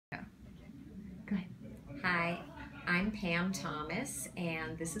Hi, I'm Pam Thomas,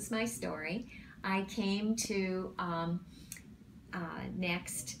 and this is my story. I came to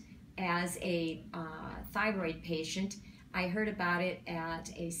Next as a thyroid patient. I heard about it at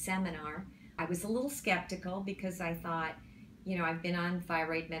a seminar. I was a little skeptical because I thought, I've been on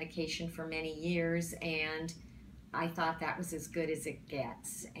thyroid medication for many years, and I thought that was as good as it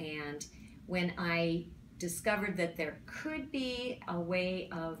gets. And when I discovered that there could be a way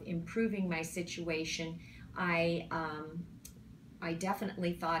of improving my situation, I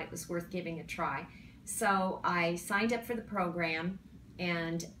definitely thought it was worth giving a try. So I signed up for the program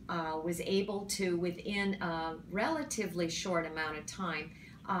and was able to, within a relatively short amount of time,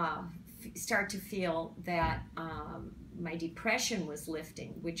 start to feel that my depression was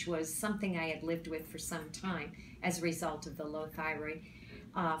lifting, which was something I had lived with for some time as a result of the low thyroid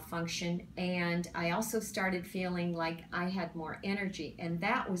function. And I also started feeling like I had more energy, and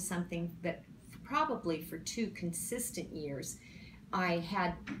that was something that probably for 2 consistent years I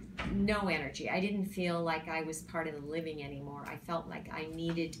had no energy. I didn't feel like I was part of the living anymore. I felt like I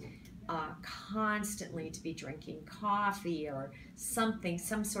needed constantly to be drinking coffee or something,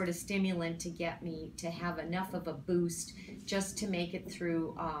 some sort of stimulant to get me to have enough of a boost just to make it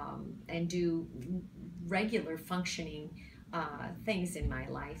through and do regular functioning things in my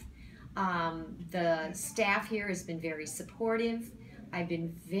life. The staff here has been very supportive. I've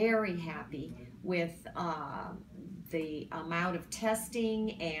been very happy with the amount of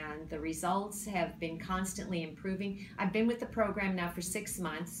testing, and the results have been constantly improving. I've been with the program now for 6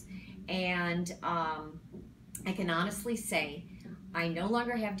 months, and I can honestly say I no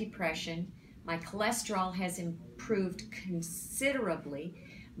longer have depression. My cholesterol has improved considerably.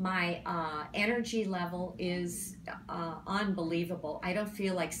 My energy level is unbelievable. I don't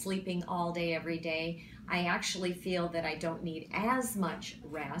feel like sleeping all day every day. I actually feel that I don't need as much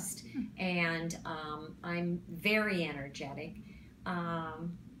rest, and I'm very energetic.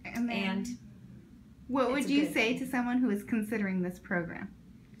 And what would you say to someone who is considering this program?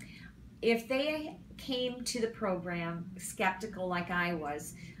 If they came to the program skeptical like I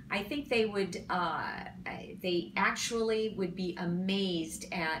was, I think they would, they actually would be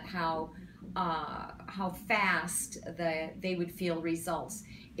amazed at how fast they would feel results.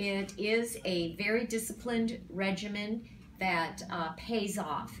 It is a very disciplined regimen that pays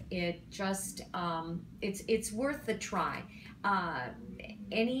off. It just, it's worth the try.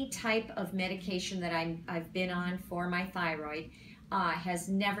 Any type of medication that I've been on for my thyroid has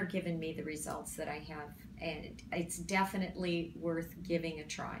never given me the results that I have, and it's definitely worth giving a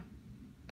try.